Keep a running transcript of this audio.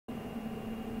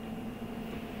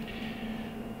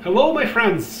Hello my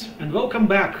friends, and welcome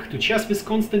back to Chess with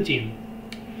Constantine,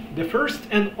 the first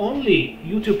and only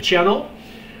YouTube channel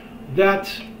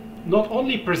that not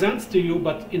only presents to you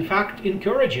but in fact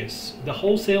encourages the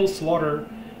wholesale slaughter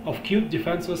of cute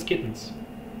defenseless kittens.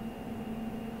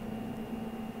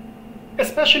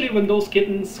 Especially when those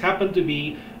kittens happen to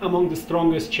be among the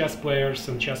strongest chess players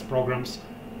and chess programs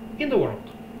in the world.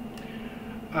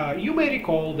 You may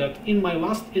recall that in my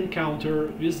last encounter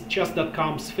with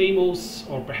chess.com's famous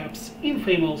or perhaps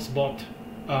infamous bot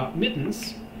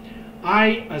Mittens,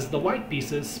 I, as the white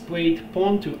pieces, played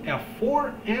pawn to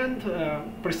f4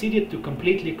 and proceeded to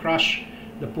completely crush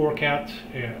the poor cat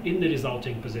in the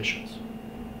resulting positions.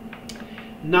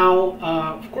 Now,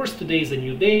 of course, today is a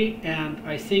new day, and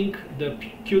I think the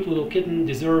cute little kitten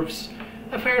deserves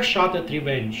a fair shot at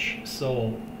revenge.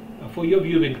 So, for your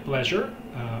viewing pleasure,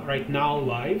 right now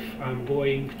live, I'm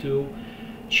going to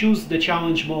choose the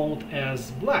challenge mode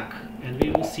as black, and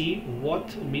we will see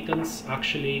what Mittens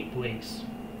actually plays.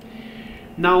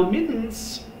 Now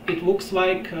Mittens, it looks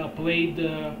like, played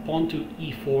pawn to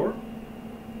e4.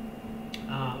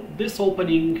 This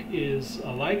opening is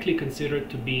likely considered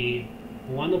to be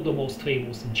one of the most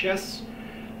famous in chess,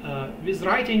 with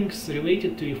writings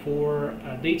related to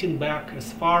e4 dating back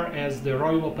as far as the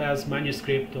Roy Lopez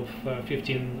manuscript of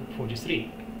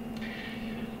 1543.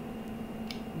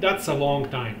 That's a long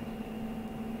time.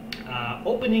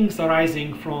 Openings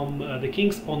arising from the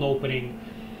king's pawn opening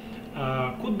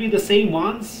could be the same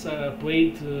ones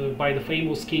played by the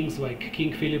famous kings like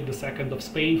King Philip II of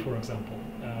Spain, for example.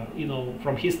 You know,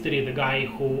 from history, the guy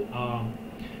who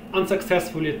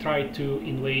unsuccessfully tried to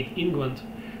invade England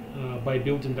by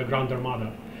building the Grand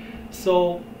Armada.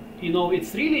 So, you know,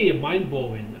 it's really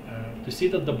mind-blowing to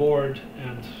sit at the board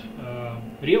and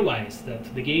realize that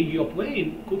the game you're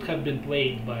playing could have been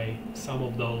played by some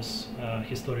of those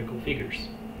historical figures.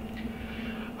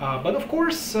 But of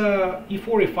course, e4,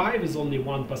 e5 is only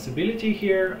one possibility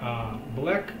here.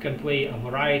 Black can play a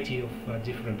variety of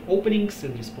different openings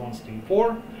in response to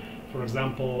e4. For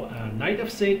example, knight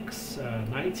f6,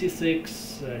 knight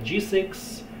c6,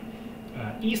 g6,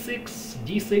 e6,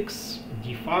 d6,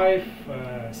 d5,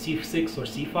 c6 or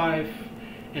c5,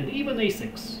 and even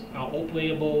a6 are all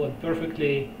playable and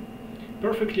perfectly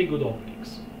good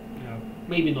openings.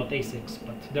 Maybe not a6,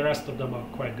 but the rest of them are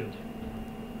quite good.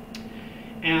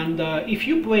 And if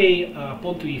you play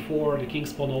pawn to e4, the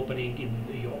king's pawn opening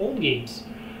in your own games,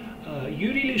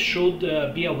 you really should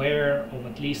be aware of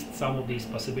at least some of these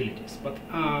possibilities. But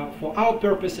for our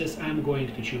purposes, I'm going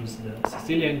to choose the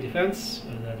Sicilian defense,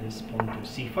 that is pawn to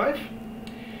c5.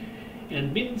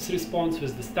 And Mittens responds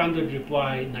with the standard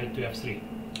reply, knight to f3.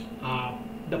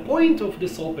 The point of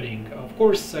this opening, of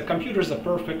course, computers are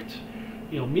perfect.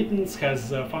 You know, Mittens has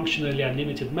functionally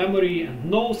unlimited memory, and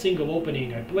no single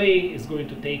opening I play is going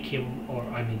to take him, or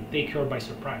I mean, take her by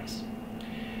surprise.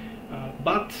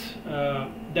 But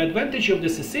the advantage of the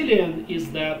Sicilian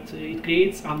is that it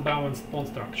creates unbalanced pawn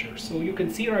structure. So you can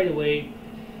see right away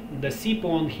the c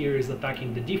pawn here is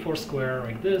attacking the d4 square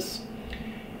like this,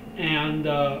 and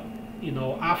you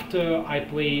know, after I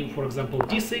play, for example,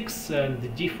 d6 and the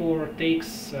d4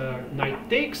 takes, knight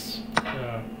takes,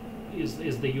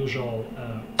 is the usual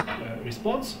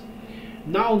response.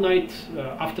 Now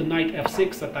after knight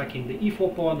f6 attacking the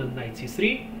e4 pawn and knight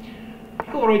c3,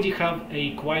 you already have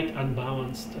a quite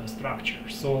unbalanced structure.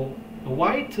 So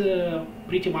white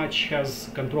pretty much has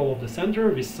control of the center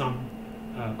with some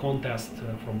contest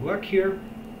from black here.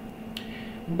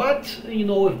 But you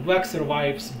know, if black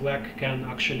survives, black can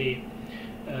actually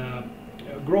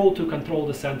grow to control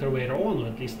the center later on, or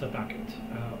at least attack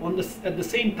it. At the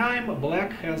same time,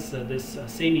 black has this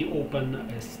semi-open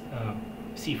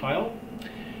c file,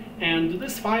 and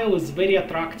this file is very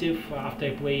attractive after I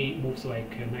play moves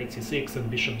like knight c6 and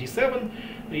bishop d7.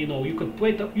 You know, you could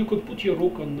put your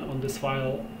rook on this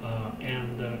file,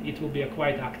 and it will be a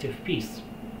quite active piece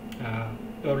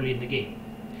early in the game.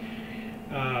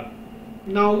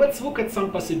 Now let's look at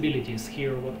some possibilities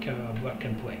here what black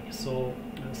can play. So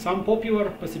some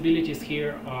popular possibilities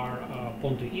here are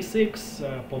pawn to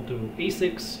e6, pawn to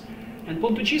a6, and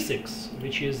pawn to g6,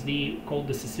 which is called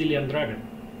the Sicilian dragon.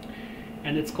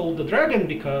 And it's called the dragon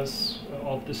because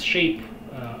of this shape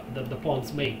that the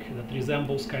pawns make, that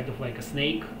resembles kind of like a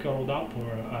snake curled up,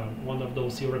 or one of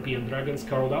those European dragons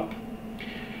curled up.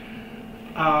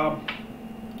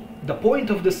 The point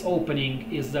of this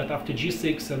opening is that after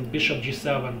g6 and bishop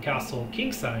g7 castle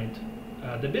kingside,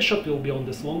 the bishop will be on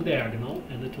this long diagonal,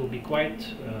 and it will be quite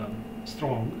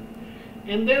strong.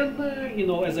 And then, you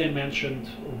know, as I mentioned,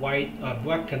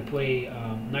 black can play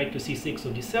knight to c6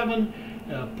 or d7,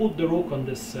 put the rook on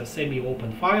this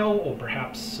semi-open file, or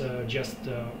perhaps just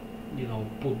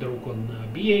put the rook on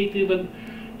b8 even,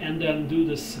 and then do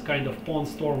this kind of pawn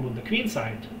storm on the queen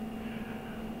side.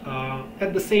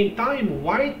 At the same time,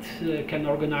 white can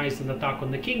organize an attack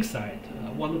on the king side.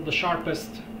 One of the sharpest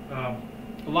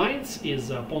lines is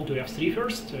pawn to f3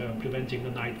 first, preventing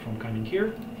the knight from coming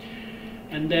here.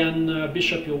 And then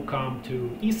bishop will come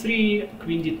to e3,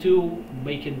 queen d2,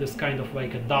 making this kind of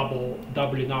like a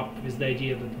doubling up with the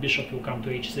idea that bishop will come to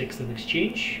h6 in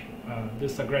exchange,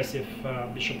 this aggressive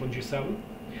bishop on g7.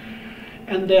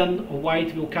 And then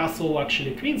white will castle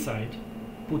actually queenside,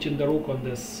 putting the rook on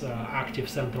this active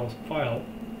central file.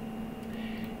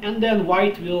 And then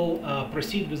white will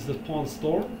proceed with the pawn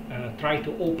storm, try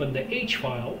to open the h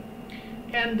file,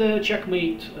 and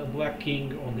checkmate black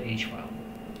king on the h file.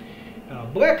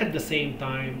 Black at the same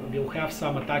time will have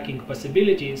some attacking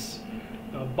possibilities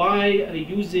by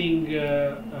using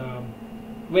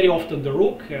very often the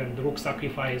rook, and the rook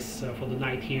sacrifice for the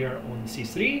knight here on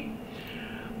c3,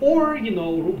 or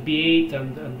rook b8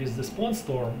 and with this pawn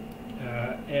storm,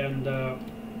 and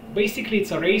basically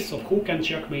it's a race of who can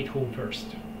checkmate whom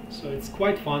first. So it's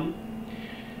quite fun.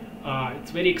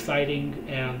 It's very exciting,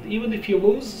 and even if you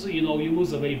lose, you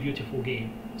lose a very beautiful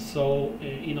game. So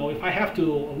if I have to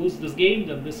lose this game,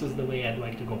 then this is the way I'd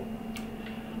like to go.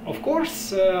 Of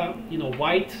course,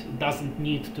 white doesn't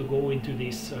need to go into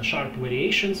these sharp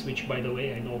variations, which, by the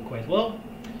way, I know quite well.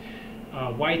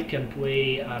 White can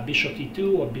play bishop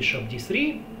e2 or bishop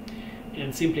d3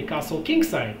 and simply castle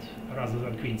kingside rather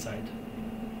than queenside.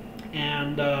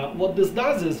 And what this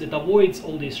does is it avoids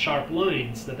all these sharp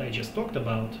lines that I just talked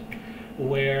about,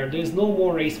 where there's no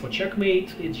more race for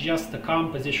checkmate. It's just a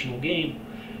calm positional game.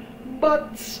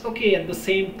 But okay, at the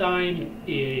same time,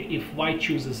 if white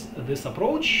chooses this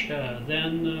approach,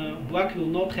 then black will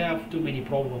not have too many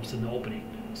problems in the opening.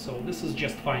 So this is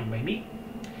just fine by me.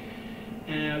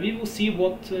 We will see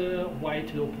what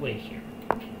white will play here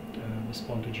with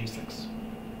pawn to g6.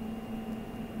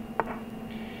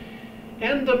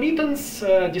 And Mittens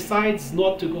decides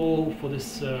not to go for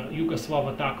this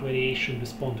Yugoslav attack variation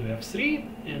with pawn to f3,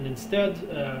 and instead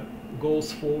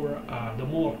goes for the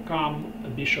more calm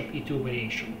bishop e2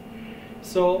 variation.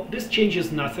 So this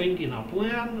changes nothing in our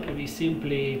plan. We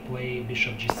simply play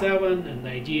bishop g7, and the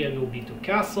idea will be to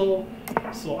castle.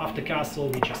 So after castle,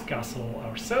 we just castle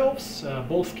ourselves.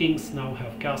 Both kings now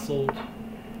have castled,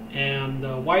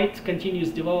 and white continues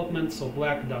development, so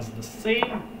black does the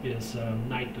same with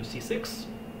knight to c6.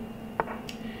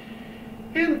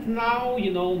 And now,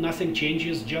 nothing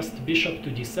changes, just bishop to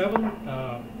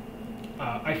d7.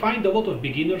 I find a lot of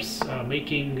beginners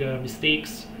making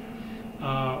mistakes,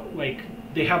 like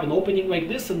they have an opening like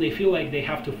this and they feel like they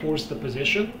have to force the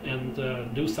position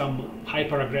and do some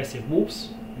hyper-aggressive moves,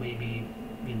 maybe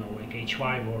like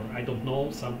h5, or I don't know,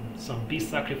 some piece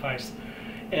sacrifice.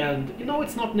 And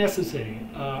it's not necessary.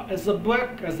 As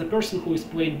the person who is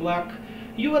playing black,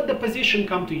 you let the position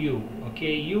come to you.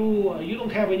 Okay, you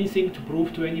don't have anything to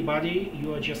prove to anybody.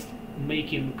 You are just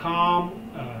making calm,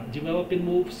 developing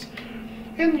moves,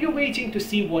 and you're waiting to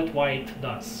see what white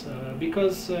does.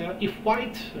 Because if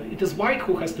it is white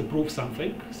who has to prove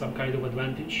something, some kind of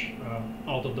advantage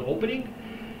out of the opening.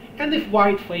 And if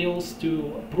white fails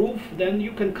to prove, then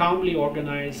you can calmly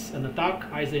organize an attack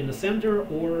either in the center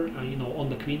or on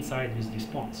the queen side with these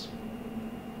pawns.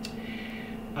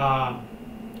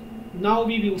 Now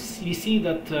we see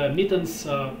that Mittens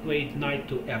played knight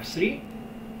to f3,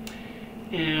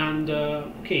 and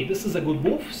okay, this is a good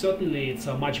move. Certainly, it's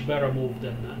a much better move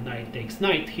than knight takes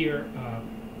knight here.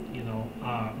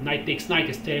 Knight takes knight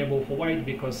is terrible for white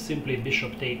because simply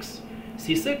bishop takes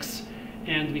c6.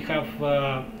 And we have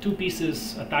two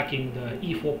pieces attacking the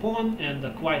e4 pawn and a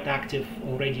quite active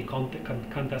already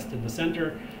contest in the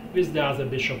center with the other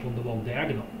bishop on the long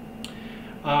diagonal.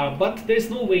 But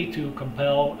there's no way to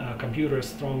compel a computer as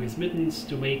strong as Mittens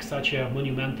to make such a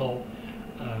monumental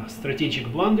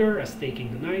strategic blunder as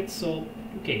taking the knight. So,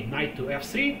 okay, knight to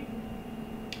f3.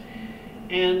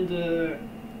 And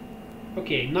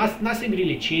okay, nothing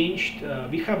really changed.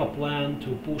 We have a plan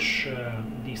to push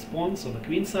these pawns on the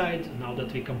queen side now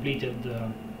that we completed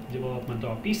the development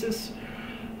of pieces.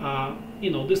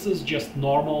 This is just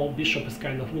normal. Bishop is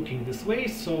kind of looking this way,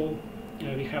 so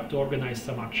we have to organize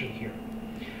some action here.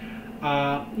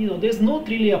 There's not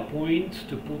really a point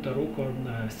to put a rook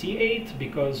on c8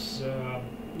 because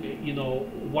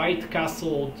white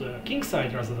castled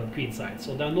kingside rather than queenside,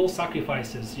 so there are no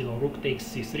sacrifices. Rook takes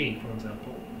c3, for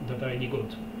example, that are any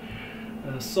good.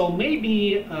 So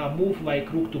maybe a move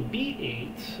like rook to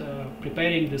b8,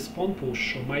 preparing this pawn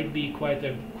push, might be quite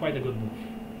a good move.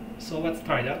 So let's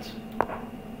try that.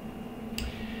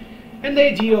 And the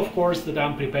idea, of course, that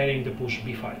I'm preparing the push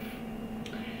b5.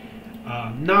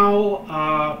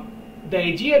 Now, the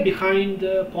idea behind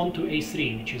pawn to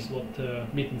a3, which is what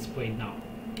Mittens played now.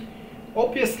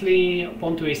 Obviously,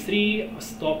 pawn to a3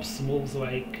 stops moves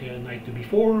like knight to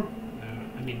b4.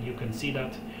 I mean, you can see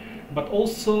that. But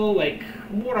also, like,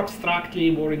 more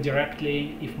abstractly, more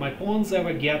indirectly, if my pawns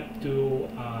ever get to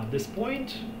this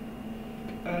point,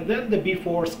 then the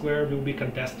b4 square will be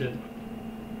contested.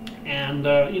 And,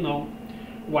 you know,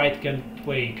 white can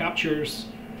play captures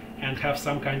and have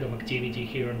some kind of activity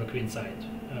here on the queen side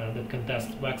that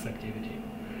contests black's activity.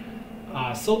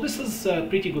 So this is a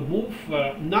pretty good move.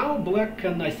 Now black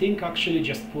can, I think, actually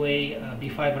just play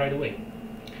b5 right away.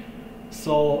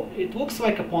 So it looks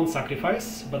like a pawn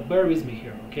sacrifice, but bear with me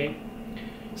here, okay?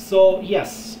 So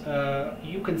yes,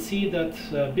 you can see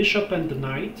that bishop and the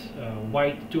knight,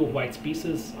 two of white's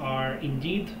pieces, are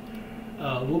indeed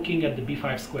looking at the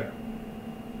b5 square.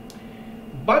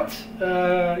 But,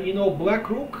 you know, black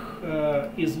rook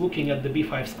is looking at the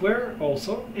b5 square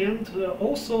also, and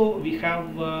also we have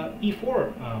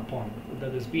e4 pawn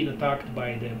that is being attacked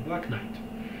by the black knight.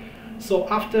 So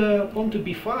after pawn to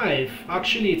b5,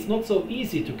 actually it's not so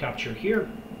easy to capture here.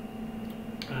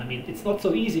 I mean, it's not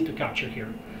so easy to capture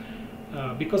here.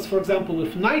 Because, for example,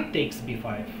 if knight takes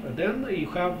b5, then you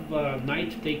have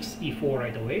knight takes e4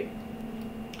 right away.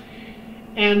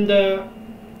 And,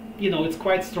 you know, it's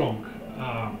quite strong.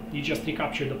 You just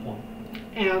recapture the pawn.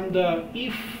 And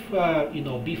if, you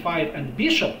know, b5 and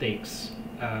bishop takes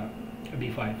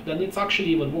b5, then it's actually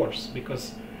even worse,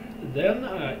 because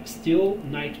then still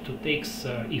knight takes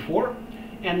e4.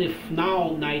 And if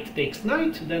now knight takes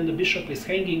knight, then the bishop is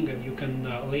hanging, and you can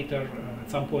later, at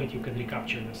some point, you can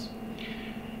recapture this.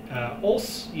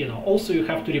 Also, you know, also you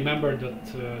have to remember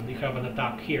that you have an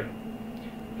attack here,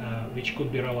 which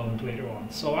could be relevant later on.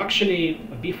 So actually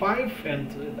b5,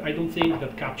 and I don't think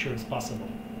that capture is possible.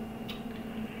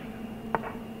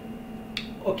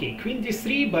 Okay, queen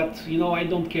d3, but you know, I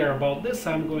don't care about this.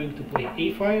 I'm going to play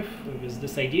a5 with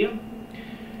this idea,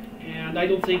 and I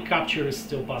don't think capture is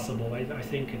still possible. I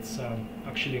think it's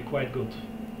actually quite good.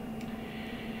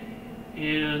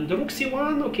 And the rook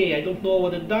c1, okay, I don't know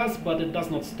what it does, but it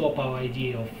does not stop our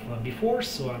idea of b4,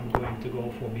 so I'm going to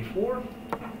go for b4.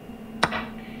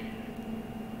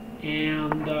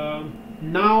 And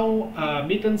now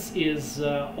Mittens is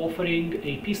offering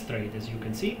a piece trade, as you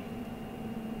can see.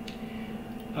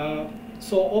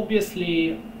 So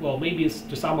obviously, well, maybe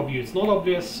to some of you it's not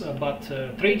obvious, but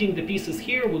trading the pieces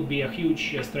here would be a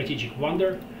huge strategic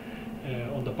blunder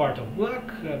on the part of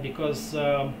black, because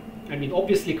I mean,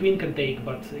 obviously queen can take,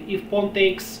 but if pawn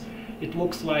takes, it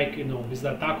looks like, you know, with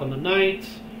the attack on the knight,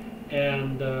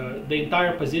 and the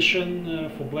entire position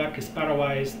for black is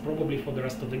paralyzed probably for the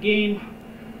rest of the game.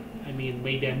 I mean,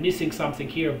 maybe I'm missing something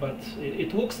here, but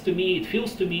it looks to me, it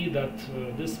feels to me that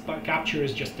this capture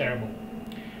is just terrible.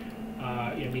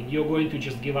 I mean, you're going to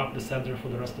just give up the center for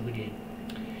the rest of the game.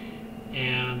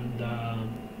 And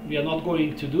we are not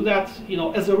going to do that. You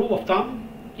know, as a rule of thumb,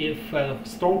 if a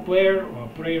strong player or a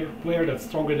player that's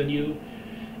stronger than you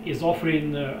is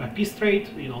offering a piece trade,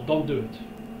 you know, don't do it.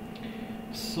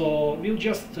 So we'll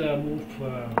just move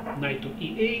knight to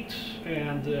e8,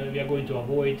 and we are going to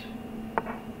avoid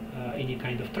any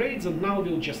kind of trades. And now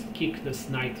we'll just kick this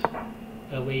knight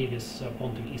away with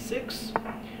pawn to e6.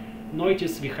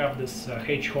 Notice we have this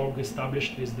hedgehog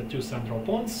established with the two central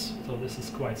pawns, so this is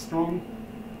quite strong.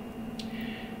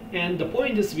 And the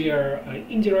point is, we are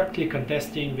indirectly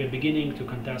contesting, we're beginning to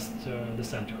contest the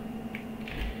center.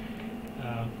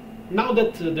 Now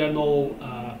that there are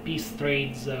no piece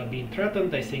trades being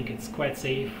threatened, I think it's quite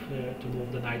safe to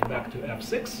move the knight back to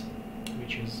f6,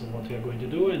 which is what we are going to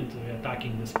do, and we're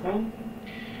attacking this pawn.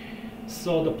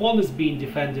 So the pawn is being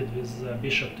defended with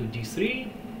bishop to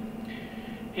d3.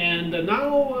 And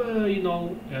now, you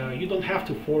know, you don't have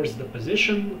to force the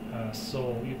position,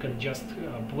 so you can just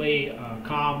play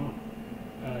calm,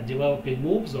 developing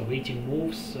moves or waiting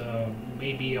moves.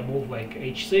 Maybe a move like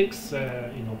h6,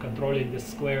 you know, controlling the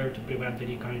square to prevent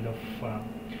any kind of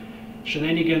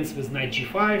shenanigans with knight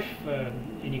g5,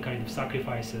 any kind of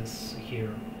sacrifices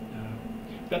here.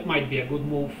 That might be a good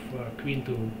move. Queen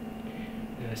to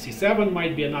c7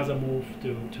 might be another move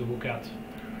to look at.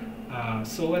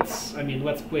 So let's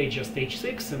play just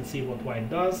h6 and see what white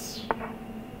does.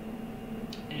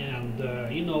 And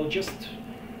you know, just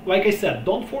like I said,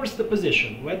 don't force the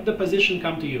position. Let the position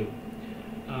come to you.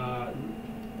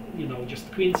 You know, just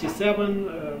queen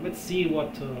c7. Let's see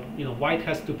what you know, white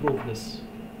has to prove this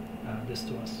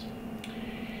to us.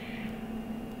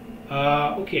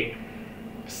 Okay,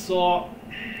 so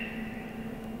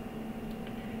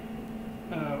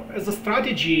as a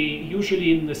strategy,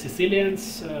 usually in the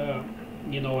Sicilians,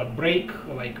 at break,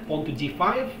 like pawn to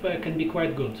d5 can be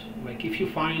quite good. Like if you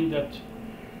find that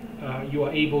you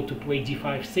are able to play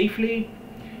d5 safely,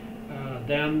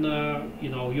 then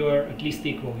you're at least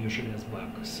equal usually as black.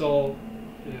 So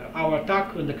our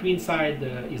attack on the queen side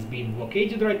is being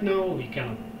blockaded right now. We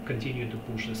cannot continue to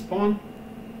push this pawn.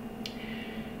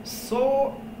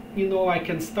 So I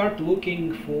can start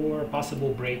looking for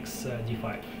possible breaks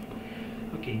d5.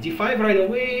 Okay, d5 right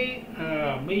away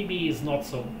maybe is not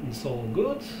so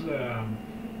good.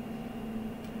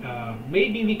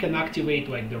 Maybe we can activate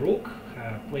like the rook,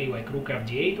 play like rook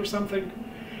fd8 or something.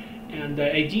 And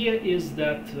the idea is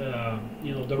that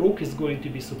the rook is going to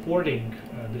be supporting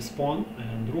this pawn,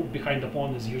 and rook behind the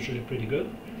pawn is usually pretty good.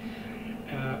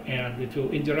 And it will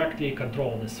indirectly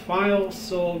control this file,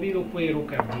 so we will play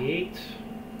rook fd8,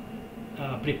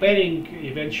 preparing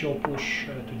eventual push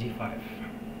to d5.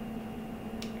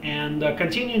 And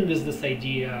continuing with this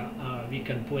idea, we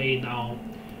can play now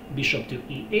bishop to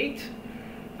e8.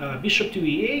 Bishop to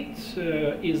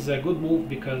e8 is a good move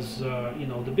because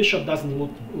the bishop doesn't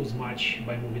lose much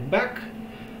by moving back.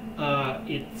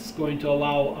 It's going to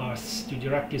allow us to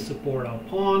directly support our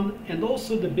pawn, and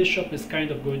also the bishop is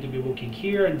kind of going to be looking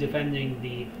here and defending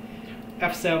the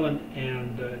f7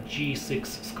 and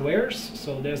g6 squares,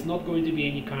 so there's not going to be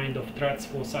any kind of threats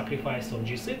for sacrifice of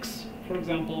g6, for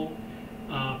example,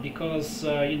 because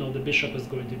the bishop is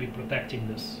going to be protecting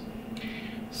this.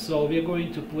 So we're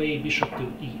going to play bishop to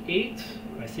e8.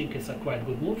 I think it's a quite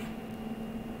good move.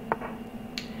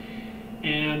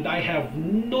 And I have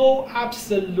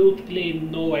absolutely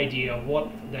no idea what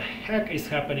the heck is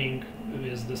happening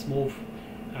with this move,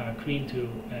 queen to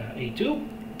a2.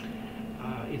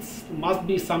 It must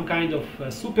be some kind of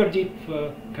super deep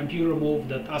computer move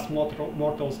that us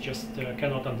mortals just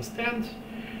cannot understand.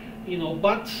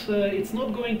 But it's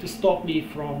not going to stop me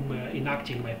from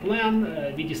enacting my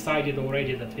plan. We decided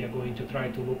already that we are going to try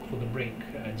to look for the break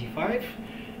d5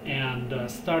 and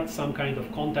start some kind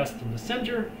of contest in the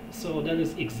center. So that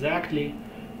is exactly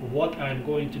what I'm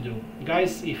going to do.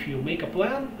 Guys, if you make a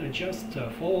plan, just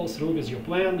follow through with your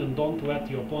plan and don't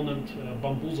let your opponent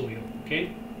bamboozle you,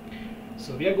 okay?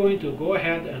 So we are going to go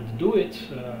ahead and do it,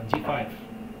 d5.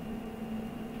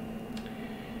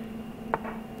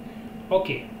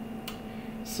 Okay.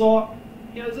 So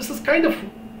this is kind of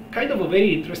a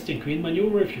very interesting queen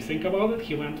maneuver if you think about it.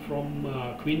 He went from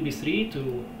queen b3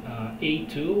 to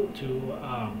a2 to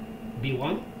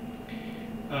b1.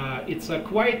 It's a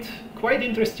quite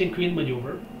interesting queen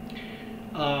maneuver.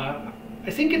 I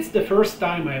think it's the first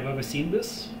time I've ever seen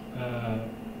this,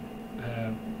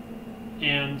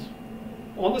 and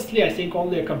honestly, I think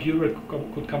only a computer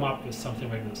could come up with something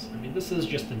like this. I mean, this is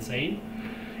just insane.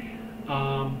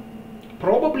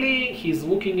 Probably he's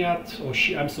looking at, or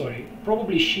she, I'm sorry,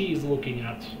 probably she is looking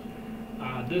at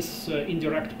this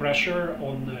indirect pressure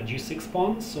on g6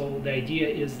 pawn. So the idea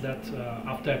is that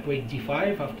after I play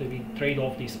d5, after we trade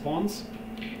off these pawns,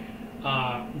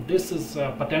 this is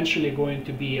potentially going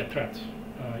to be a threat.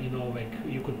 Like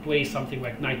you could play something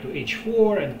like knight to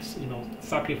h4 and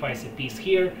sacrifice a piece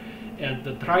here and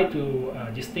try to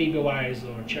destabilize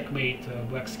or checkmate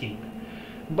black's king.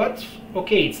 But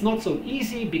okay, it's not so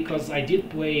easy because I did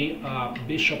play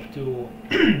bishop to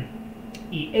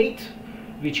e8,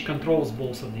 which controls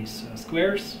both of these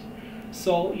squares.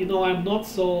 So I'm not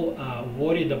so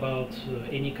worried about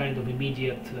any kind of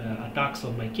immediate attacks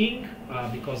on my king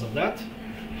because of that.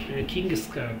 King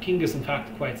is in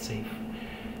fact quite safe.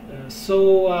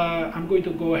 So I'm going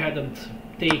to go ahead and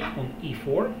take on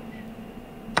e4.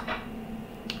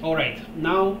 All right,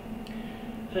 now.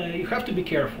 You have to be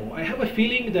careful. I have a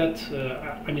feeling that,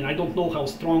 I don't know how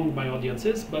strong my audience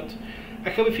is, but I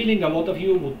have a feeling a lot of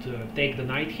you would take the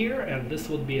knight here, and this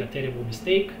would be a terrible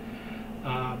mistake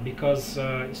because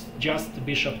it's just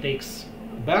bishop takes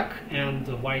back, and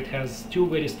white has two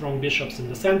very strong bishops in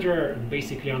the center, and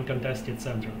basically uncontested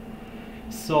center.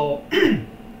 So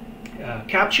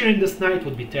capturing this knight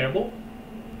would be terrible.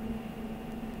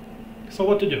 So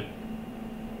what to do?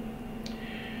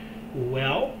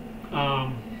 Well,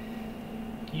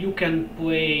 you can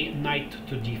play knight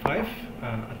to d5,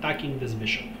 attacking this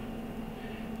bishop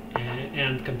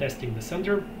and contesting the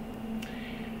center.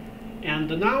 And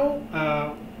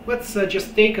now let's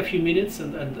just take a few minutes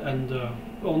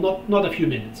well, not a few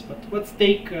minutes, but let's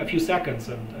take a few seconds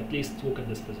and at least look at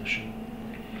this position.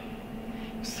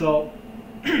 So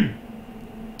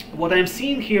what I'm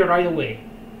seeing here right away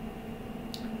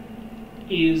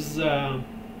is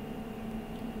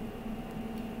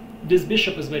this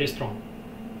bishop is very strong.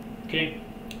 Okay,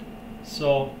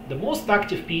 so the most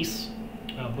active piece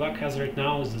black has right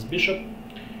now is this bishop,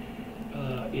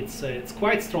 it's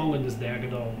quite strong in this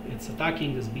diagonal. It's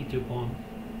attacking this b2 pawn.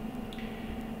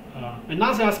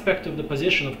 Another aspect of the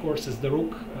position, of course, is the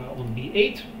rook on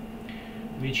b8,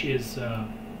 which is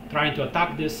trying to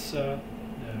attack this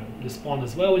this pawn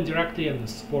as well indirectly and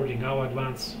is supporting our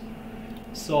advance.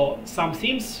 So some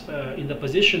themes in the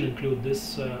position include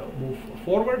this move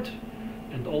forward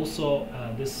and also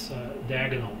this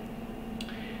diagonal.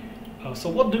 So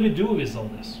what do we do with all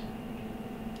this?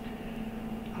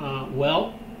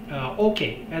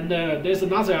 Okay, and there's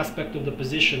another aspect of the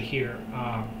position here.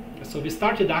 So we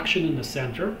started action in the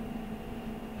center,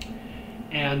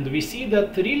 and we see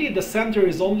that really the center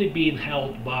is only being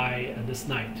held by this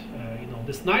knight.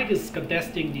 This knight is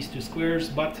contesting these two squares,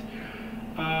 but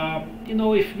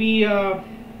if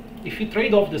we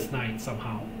trade off this knight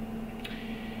somehow,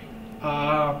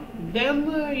 then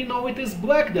it is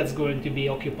black that's going to be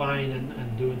occupying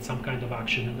and doing some kind of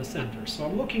action in the center. So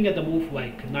I'm looking at a move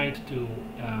like knight to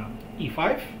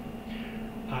e5,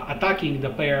 attacking the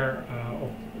pair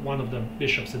of one of the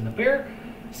bishops in the pair.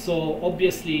 So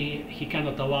obviously he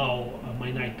cannot allow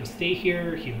my knight to stay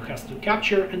here. He has to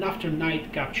capture, and after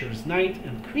knight captures knight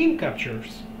and queen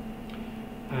captures,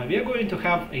 we are going to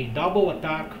have a double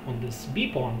attack on this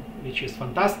b pawn, which is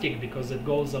fantastic because it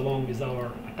goes along with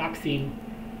our attack theme,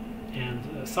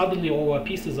 and suddenly all our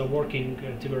pieces are working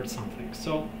towards something.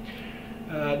 So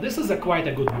this is quite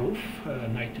a good move,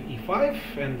 knight to e5,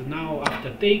 and now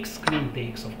after takes, queen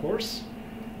takes, of course,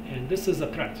 and this is a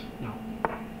threat now.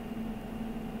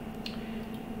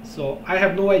 So I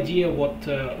have no idea what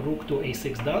rook to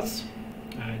a6 does.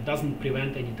 It doesn't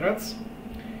prevent any threats.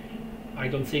 I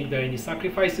don't think there are any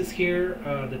sacrifices here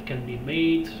that can be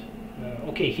made.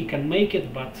 Okay, he can make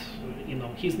it, but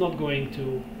he's not going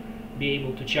to be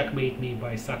able to checkmate me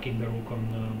by sacking the rook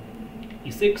on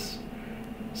e6.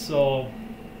 So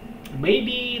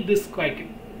maybe this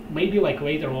maybe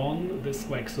later on this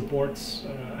supports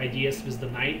ideas with the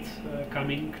knight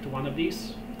coming to one of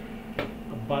these.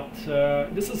 But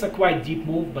this is a quite deep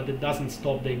move, but it doesn't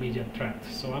stop the immediate threat.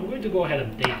 So I'm going to go ahead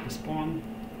and take this pawn.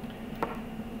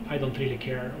 I don't really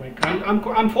care.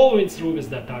 I'm following through with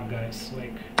the attack, guys.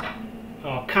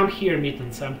 Come here,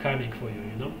 Mittens. I'm coming for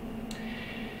you.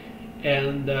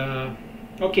 And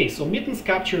okay, so Mittens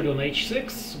captured on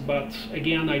h6, but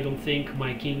again, I don't think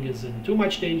my king is in too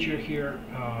much danger here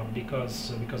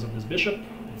because of this bishop.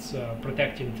 It's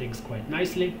protecting things quite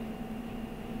nicely.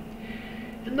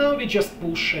 And now we just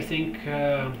push, I think,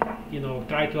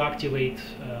 try to activate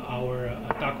our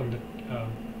attack on the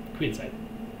queen side.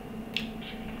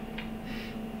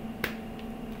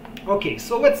 Okay,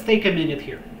 so let's take a minute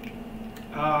here.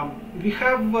 We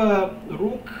have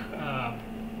rook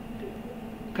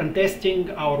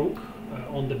contesting our rook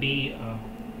on the b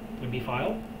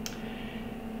file.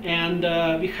 And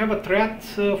we have a threat,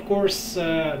 of course,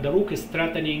 the rook is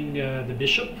threatening the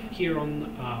bishop here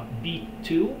on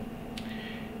b2.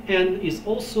 And is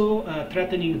also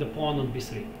threatening the pawn on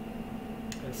b3.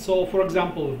 So, for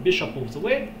example, if bishop moves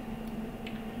away,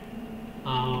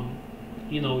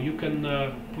 you can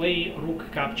play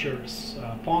rook captures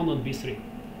pawn on b3,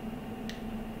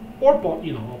 or pawn,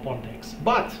 pawn takes.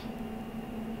 But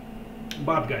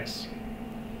guys,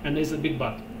 and there's a big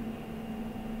but.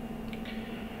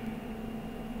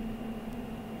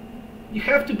 You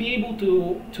have to be able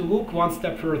to look one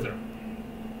step further,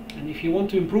 and if you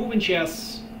want to improve in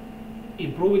chess,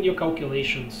 improve in your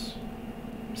calculations,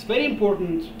 it's very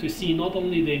important to see not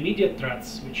only the immediate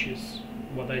threats, which is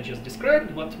what I just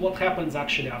described, but what happens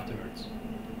actually afterwards.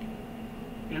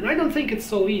 And I don't think it's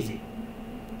so easy.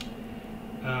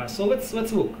 So let's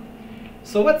look.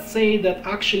 So let's say that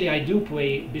actually I do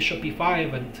play bishop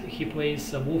e5 and he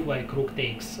plays a move like rook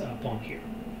takes pawn here.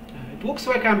 It looks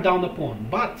like I'm down a pawn,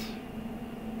 but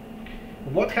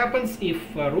what happens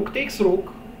if rook takes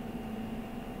rook?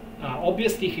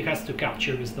 Obviously he has to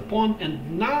capture with the pawn,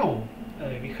 and now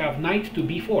we have knight to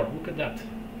b4. Look at that.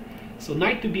 So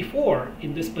knight to b4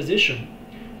 in this position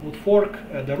would fork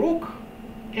the rook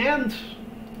and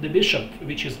the bishop,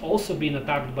 which is also being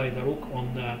attacked by the rook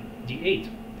on d8.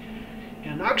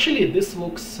 And actually this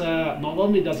looks, not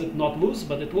only does it not lose,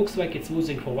 but it looks like it's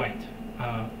losing for white,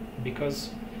 because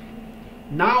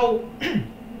now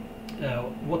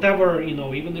whatever,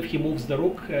 even if he moves the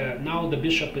rook, now the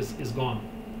bishop is gone.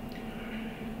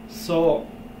 So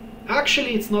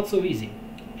actually it's not so easy.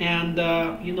 And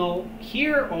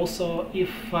here also,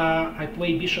 if I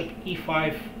play bishop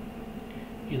e5,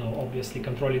 obviously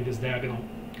controlling this diagonal,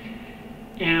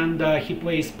 and he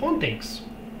plays pawn takes,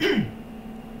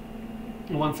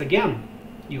 once again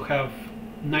you have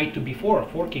knight to b4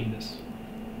 forking this.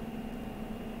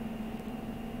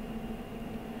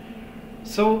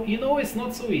 So, you know, it's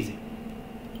not so easy.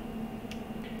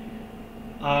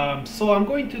 So I'm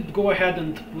going to go ahead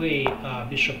and play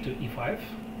bishop to e5.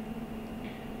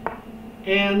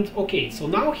 And okay, so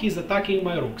now he's attacking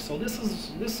my rook. So this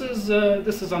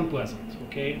is unpleasant.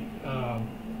 Okay,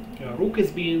 rook is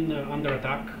being under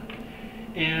attack,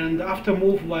 and after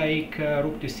move like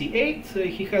rook to c8,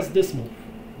 he has this move,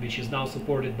 which is now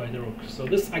supported by the rook. So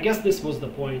this, I guess, this was the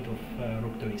point of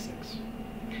rook to e6.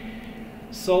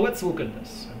 So let's look at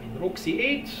this. I mean, rook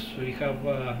c8. We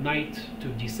have knight to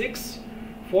d6,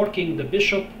 forking the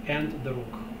bishop and the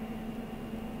rook.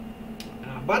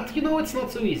 But you know, it's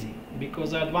not so easy,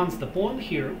 because I advance the pawn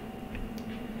here.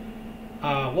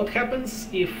 What happens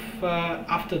if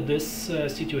after this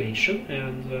situation,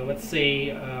 and let's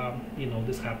say you know,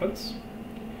 this happens,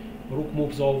 rook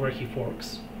moves over, he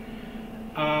forks.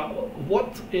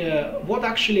 What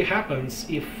actually happens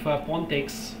if pawn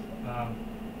takes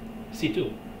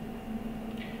c2?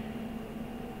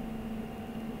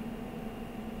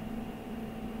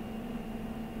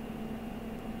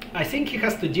 I think he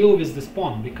has to deal with this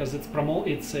pawn, because it's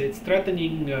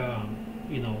threatening,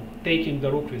 you know, taking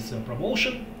the rook with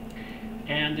promotion,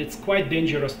 and it's quite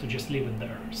dangerous to just leave it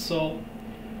there. So,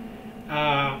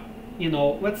 you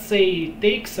know, let's say he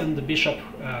takes and the bishop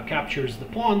captures the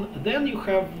pawn. Then you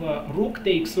have rook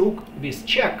takes rook with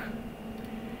check,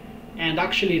 and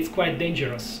actually it's quite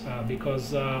dangerous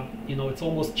because you know, it's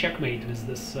almost checkmate with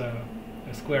this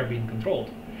square being controlled.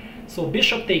 So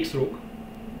bishop takes rook.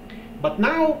 But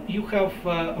now you have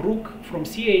rook from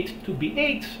c8 to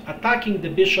b8 attacking the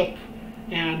bishop,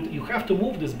 and you have to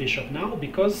move this bishop now,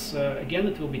 because again,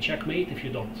 it will be checkmate if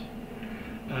you don't.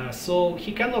 So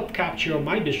he cannot capture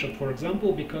my bishop, for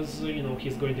example, because you know,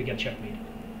 he's going to get checkmate.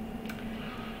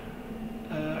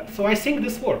 So I think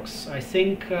this works. I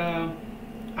think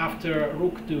after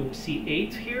rook to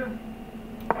c8 here,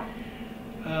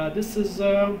 this is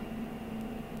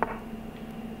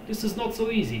not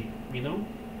so easy, you know.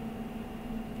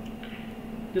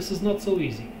 This is not so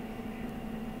easy.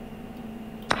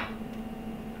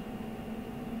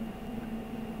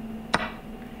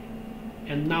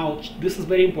 And now this is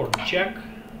very important. Check.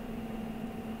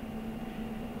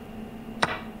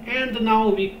 And now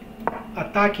we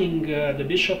attacking the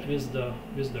bishop with the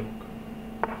rook.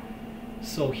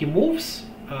 So he moves.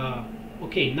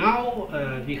 Okay, now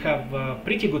we have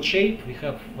pretty good shape. We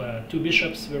have two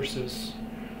bishops versus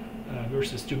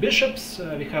two bishops.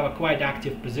 We have a quite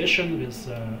active position with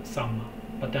some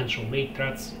potential mate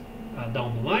threats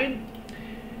down the line,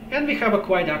 and we have a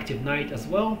quite active knight as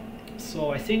well.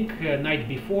 So I think knight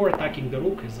b4 attacking the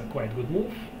rook is a quite good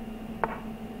move.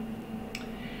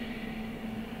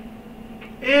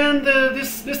 And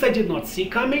this I did not see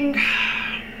coming.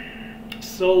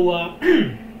 So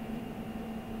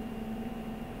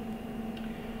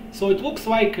so it looks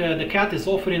like the cat is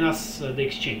offering us the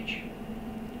exchange.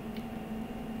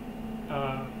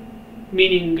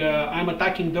 Meaning I'm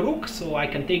attacking the rook, so I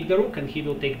can take the rook and he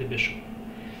will take the bishop.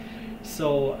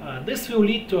 So this will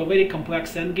lead to a very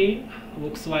complex endgame.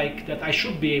 Looks like that I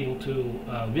should be able to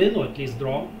win, or at least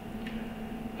draw.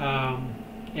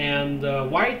 And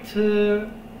white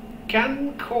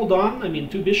can hold on. I mean,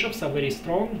 two bishops are very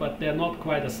strong, but they're not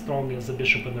quite as strong as the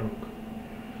bishop and the rook.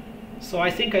 So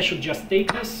I think I should just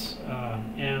take this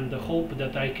and hope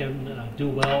that I can do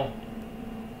well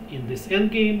in this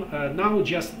endgame. Now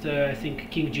just I think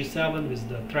king g7 with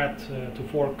the threat to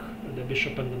fork the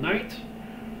bishop and the knight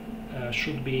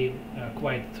should be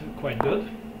quite good.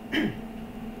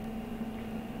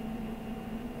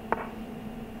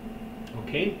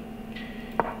 Okay,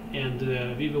 and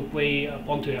we will play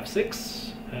pawn to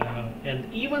f6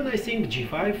 and even I think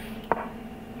g5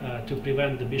 to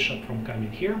prevent the bishop from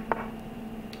coming here.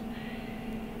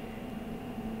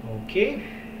 Okay.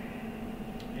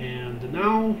 And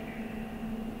now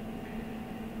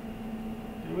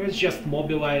let's just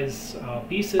mobilize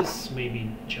pieces,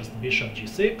 maybe just bishop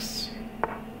g6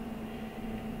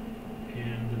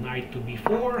 and the knight to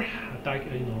b4, attack,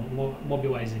 you know,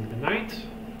 mobilizing the knight.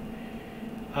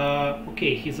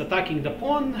 Okay, he's attacking the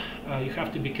pawn. You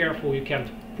have to be careful, you can't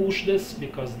push this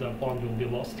because the pawn will be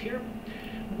lost here.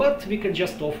 But we can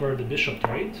just offer the bishop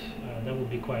trade, that would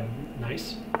be quite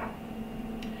nice.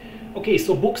 Okay,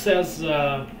 so book says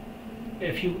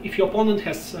if your opponent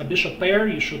has a bishop pair,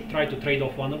 you should try to trade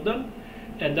off one of them,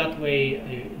 and that way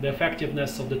the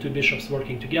effectiveness of the two bishops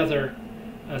working together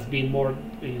as being more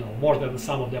than the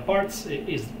sum of their parts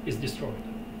is destroyed.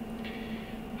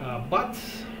 But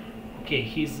okay,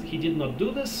 he did not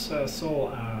do this,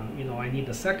 so you know, I need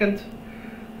a second.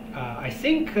 I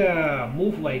think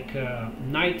move like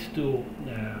knight to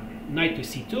knight to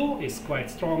c2 is quite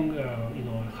strong, you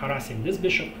know, harassing this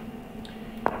bishop.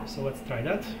 So let's try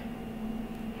that.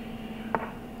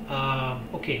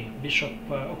 Okay, bishop.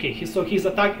 Okay, she's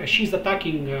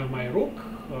attacking my rook,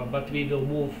 but we will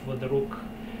move the rook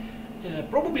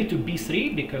probably to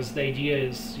b3, because the idea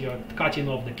is you're cutting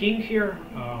off the king here,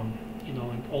 you know,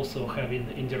 and also having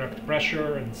indirect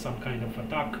pressure and some kind of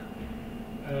attack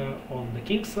on the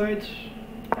king side.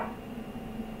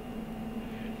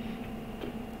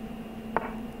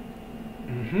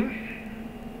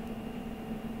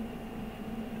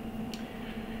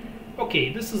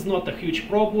 Okay, this is not a huge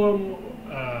problem.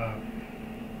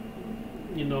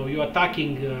 You know, you're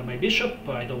attacking my bishop.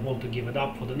 I don't want to give it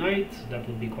up for the knight. That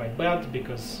would be quite bad,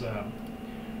 because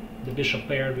the bishop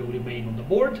pair will remain on the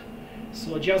board.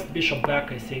 So just bishop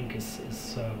back, I think,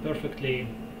 is perfectly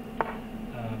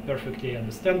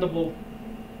understandable.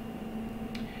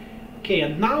 Okay,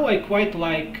 and now I quite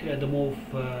like the move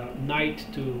knight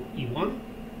to e1,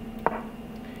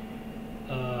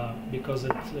 because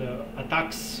it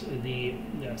attacks the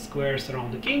squares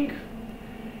around the king,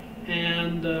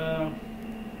 and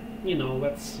you know,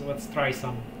 let's try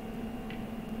some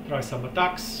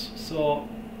attacks. So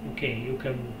okay, you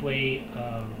can play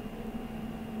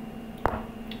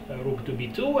rook to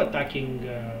b2, attacking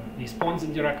these pawns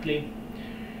indirectly,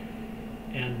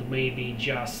 and maybe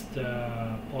just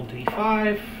pawn to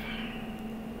e5,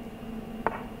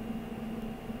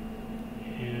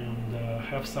 and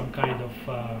have some kind of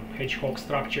hedgehog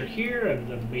structure here, and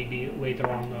then maybe later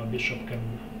on bishop can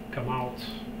come out.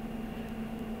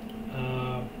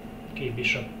 Okay,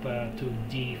 bishop to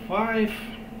d5,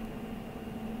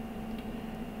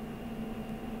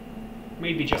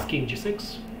 maybe just king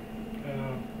g6.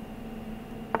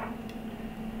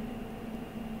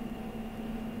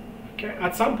 Okay,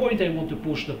 at some point I want to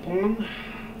push the pawn.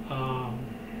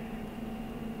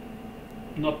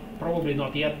 Probably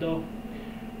not yet though.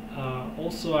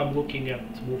 Also, I'm looking at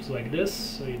moves like this,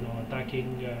 so, you know,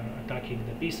 attacking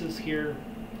the pieces here.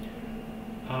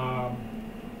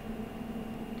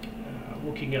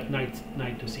 Looking at knight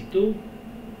to c2.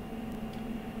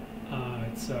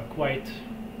 It's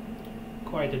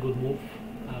quite a good move.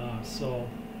 So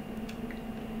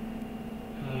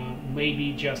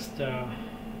maybe just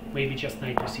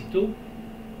knight to c2.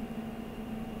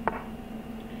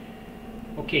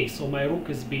 Okay, so my rook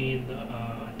is being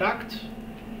attacked.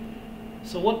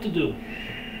 So what to do?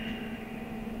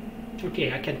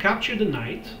 Okay, I can capture the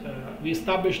knight. We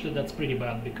established that that's pretty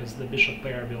bad, because the bishop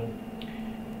pair will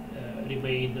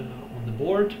remain on the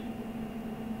board.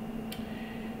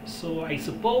 So I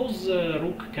suppose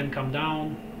rook can come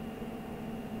down.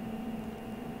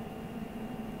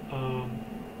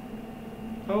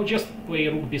 I'll just play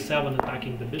rook b7,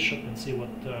 attacking the bishop, and see what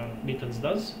Mittens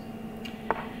does.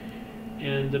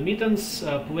 And the Mittens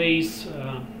plays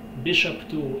bishop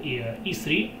to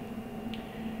e3.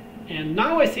 And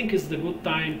now I think is the good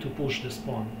time to push this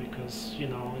pawn, because, you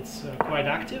know, it's quite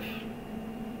active.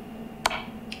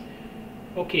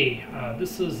 Okay,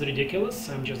 this is ridiculous.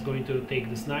 I'm just going to take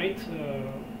this knight.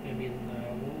 I mean,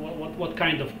 what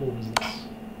kind of move is this?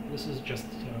 This is just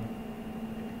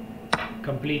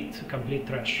complete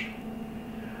trash.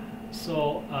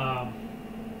 So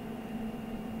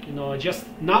you know, just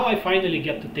now I finally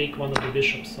get to take one of the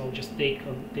bishops. So I'll just take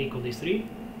on e3.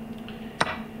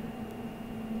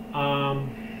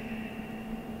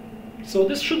 So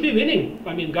this should be winning.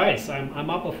 I mean, guys, I'm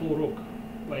up a full rook.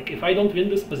 Like, if I don't win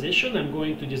this position, I'm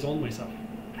going to disown myself.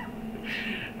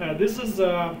 This is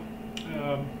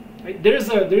there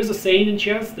is a saying in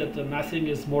chess that nothing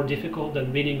is more difficult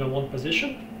than winning on one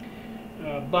position.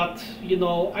 But, you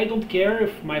know, I don't care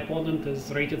if my opponent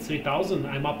is rated 3000.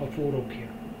 I'm up a full rook here.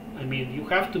 I mean, you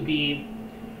have to be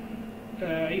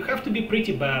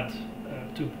pretty bad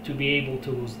to be able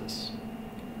to lose this.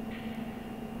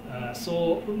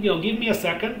 So, you know, give me a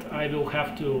second. I will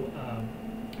have to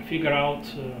figure out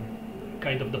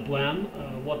kind of the plan,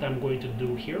 what I'm going to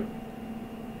do here,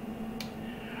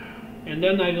 and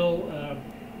then I will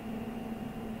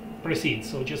proceed.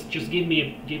 So just give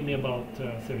me about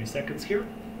 30 seconds here.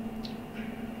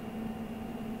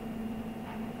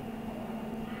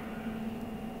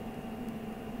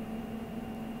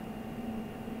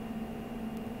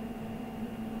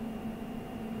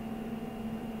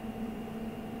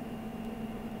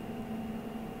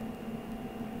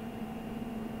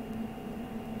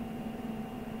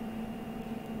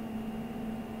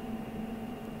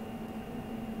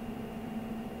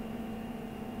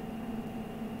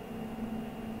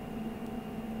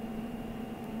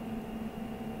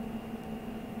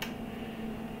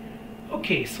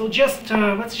 Okay, so just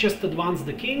let's just advance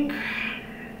the king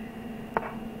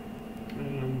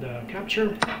and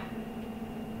capture.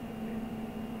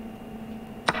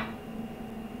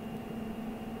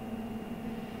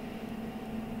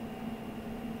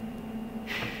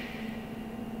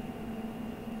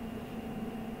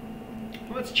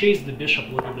 Let's chase the bishop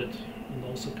a little bit and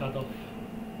also cut off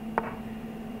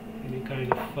any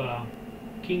kind of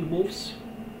king moves.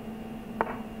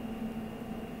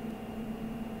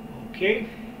 Okay.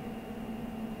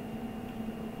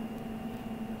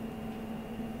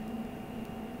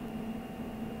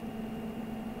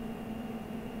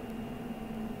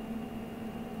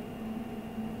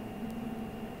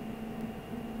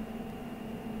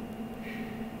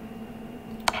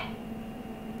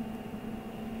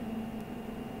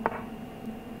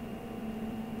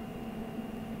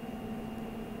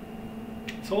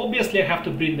 So obviously I have to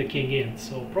bring the king in.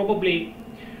 So probably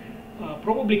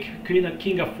queen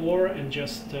king f4 and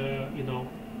just you know,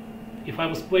 if I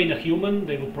was playing a human,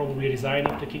 they would probably resign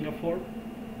after king f4.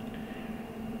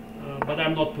 But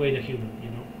I'm not playing a human, you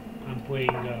know. I'm playing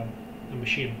a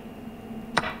machine.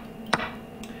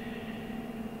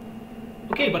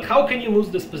 Okay, but how can you lose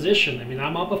this position? I mean,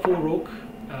 I'm up a full rook,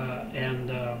 and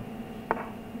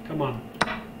come on.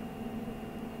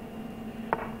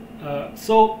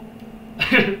 So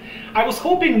I was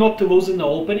hoping not to lose in the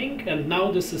opening, and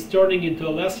now this is turning into a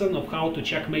lesson of how to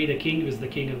checkmate a king with the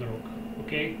king and the rook.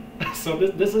 Okay, so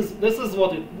this is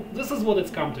what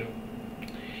it's come to.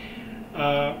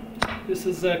 This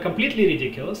is completely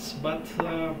ridiculous, but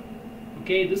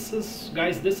okay, this is,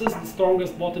 guys, this is the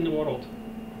strongest bot in the world,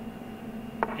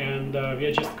 and we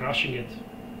are just crushing it.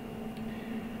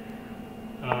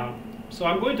 So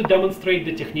I'm going to demonstrate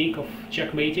the technique of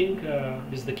checkmating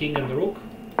with the king and the rook.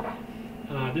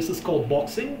 This is called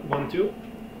boxing, 1-2.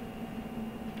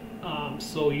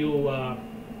 So you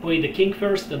play the king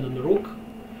first and then the rook,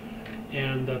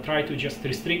 and try to just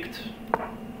restrict.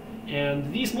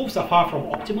 And these moves are far from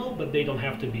optimal, but they don't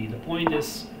have to be. The point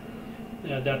is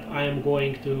that I am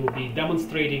going to be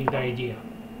demonstrating the idea.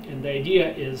 And the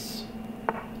idea is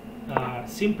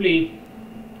simply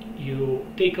you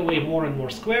take away more and more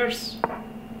squares.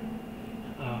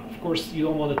 Of course, you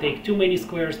don't want to take too many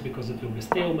squares because it will be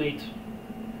stalemate.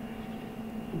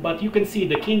 But you can see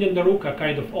the king and the rook are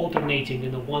kind of alternating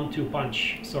in a 1-2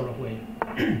 punch sort of way.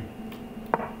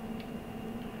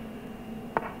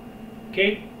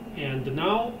 Okay, and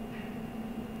now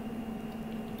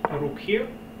a rook here.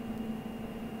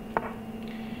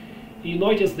 You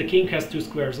notice the king has 2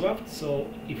 squares left, so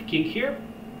if king here,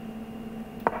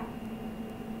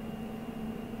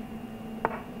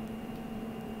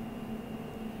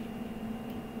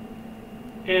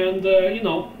 and you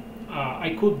know,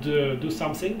 I could do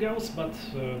something else, but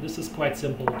this is quite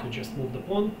simple to just move the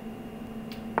pawn,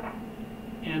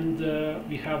 and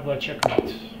we have a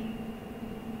checkmate.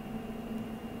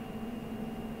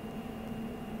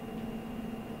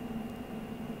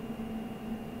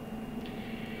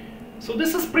 So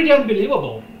this is pretty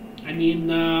unbelievable. I mean,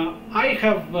 I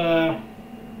have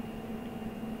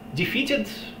defeated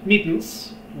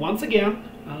Mittens once again,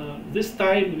 this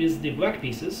time with the black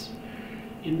pieces,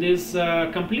 in this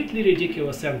completely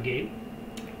ridiculous endgame.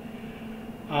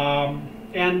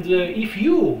 And if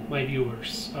you, my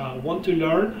viewers, want to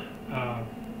learn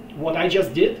what I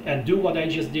just did and do what I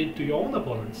just did to your own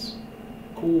opponents,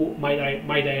 who might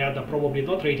I add are probably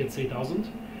not rated 3000,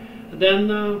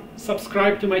 then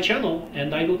subscribe to my channel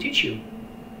and I will teach you.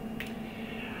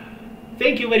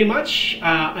 Thank you very much.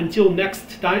 Until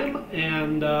next time,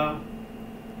 and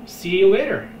see you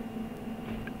later.